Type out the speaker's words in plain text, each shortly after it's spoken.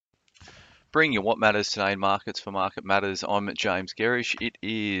Bring you what matters today in markets for Market Matters. I'm James Gerish. It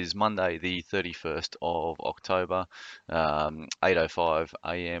is Monday, the 31st of October, 8:05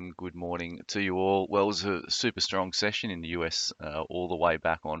 a.m. Good morning to you all. Well, it was a super strong session in the US all the way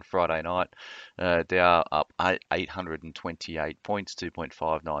back on Friday night. Dow up 828 points,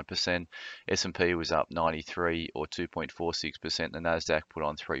 2.59%. S&P was up 93 or 2.46%. The Nasdaq put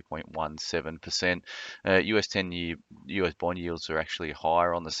on 3.17%. US 10-year US bond yields are actually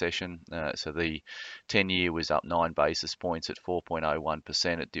higher on the session. So the 10-year was up 9 basis points at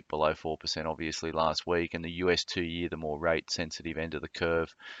 4.01%. It dipped below 4% obviously last week. And the US 2-year, the more rate sensitive end of the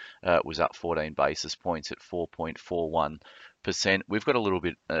curve, was up 14 basis points at 4.41%. We've got a little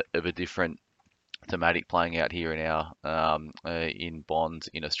bit of a different thematic playing out here in our in bonds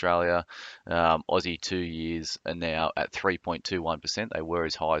in Australia. Aussie 2 years are now at 3.21%. They were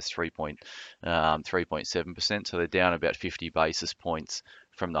as high as 3.7%, so they're down about 50 basis points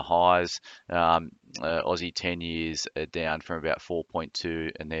from the highs. Aussie 10 years are down from about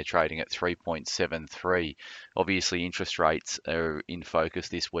 4.2 and they're trading at 3.73. Obviously, interest rates are in focus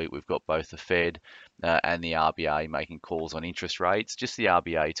this week. We've got both the Fed and the RBA making calls on interest rates, just the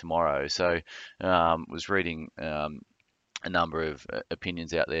RBA tomorrow. So was reading a number of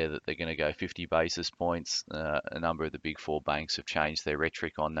opinions out there that they're going to go 50 basis points. A number of the big four banks have changed their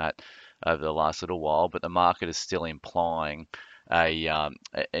rhetoric on that over the last little while, but the market is still implying an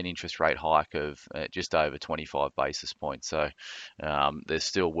interest rate hike of just over 25 basis points. So there's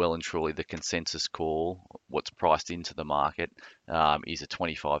still well and truly the consensus call. What's priced into the market is a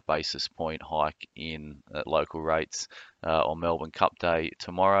 25 basis point hike in local rates on Melbourne Cup Day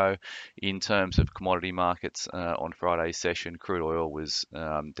tomorrow. In terms of commodity markets on Friday's session, crude oil was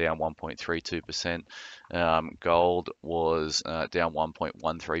down 1.32%. Gold was down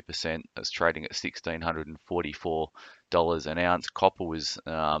 1.13%. It's trading at $1,644 an ounce. Copper was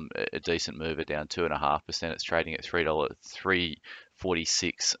a decent mover, down 2.5%. It's trading at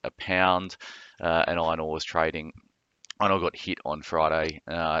 $3.46 a pound, and iron ore was trading. Iron ore got hit on Friday.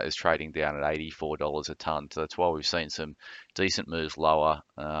 Is trading down at $84 a ton. So that's why we've seen some decent moves lower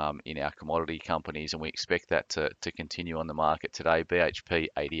in our commodity companies, and we expect that to continue on the market today. BHP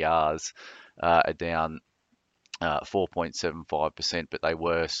ADRs are down 4.75%, but they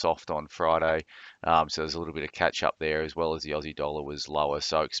were soft on Friday. So there's a little bit of catch up there, as well as the Aussie dollar was lower.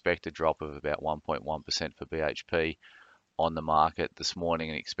 So expect a drop of about 1.1% for BHP on the market this morning,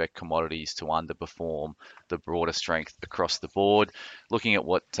 and expect commodities to underperform the broader strength across the board. Looking at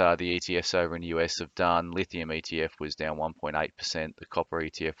what the ETFs over in the US have done, lithium ETF was down 1.8%, the copper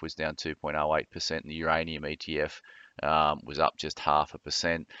ETF was down 2.08%, and the uranium ETF was up just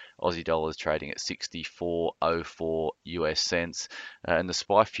 0.5%. Aussie dollars trading at 64.04 US cents, and the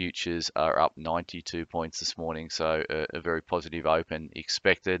SPI futures are up 92 points this morning, so a very positive open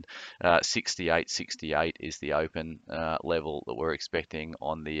expected. 68.68 is the open level that we're expecting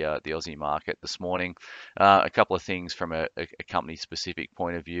on the Aussie market this morning. A couple of things from a company specific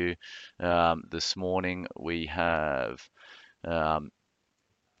point of view. This morning we have,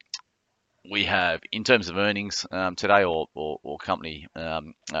 in terms of earnings today, or company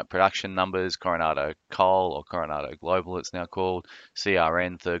production numbers, Coronado Coal, or Coronado Global it's now called,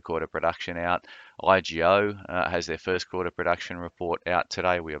 CRN third quarter production out. IGO has their first quarter production report out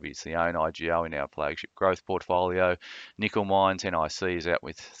today. We obviously own IGO in our flagship growth portfolio. Nickel Mines, NIC, is out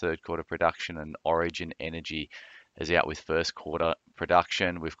with third quarter production, and Origin Energy is out with first quarter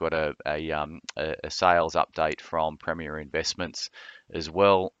production. We've got a sales update from Premier Investments as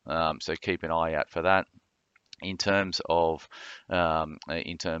well, so keep an eye out for that. In terms of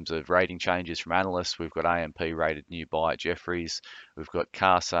rating changes from analysts, we've got AMP rated new buy at Jefferies. We've got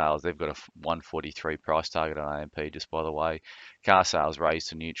car sales. They've got a 143 price target on AMP, just by the way. Car sales raised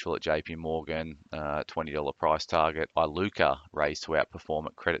to neutral at JP Morgan, $20 price target. Iluka raised to outperform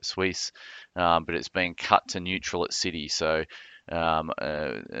at Credit Suisse, but it's been cut to neutral at Citi. So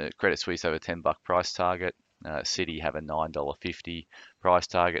Credit Suisse have a $10 price target. Citi have a $9.50 price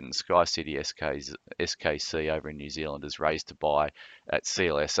target, and Sky City SKC over in New Zealand is raised to buy at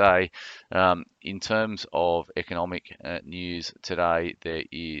CLSA. In terms of economic news today, there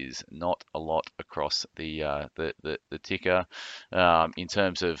is not a lot across the ticker. In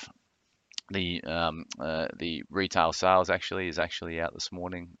terms of the retail sales is actually out this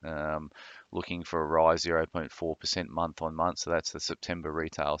morning, looking for a rise 0.4% month on month. So that's the September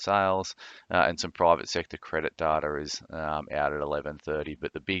retail sales, and some private sector credit data is out at 11:30.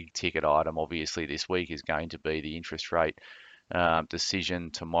 But the big ticket item obviously this week is going to be the interest rate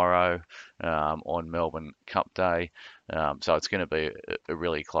decision tomorrow on Melbourne Cup Day. So it's going to be a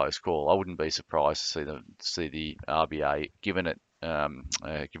really close call. I wouldn't be surprised to see the RBA, given it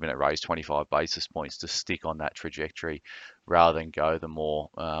given it raised 25 basis points, to stick on that trajectory rather than go the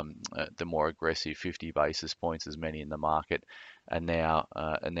more aggressive 50 basis points as many in the market are now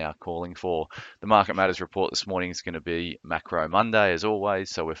calling for. The Market Matters report this morning is going to be Macro Monday, as always,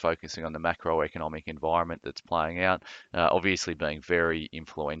 so we're focusing on the macroeconomic environment that's playing out, obviously being very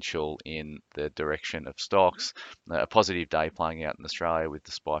influential in the direction of stocks. A positive day playing out in Australia with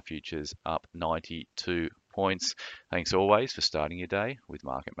the SPI futures up 92 points. Thanks always for starting your day with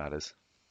Market Matters.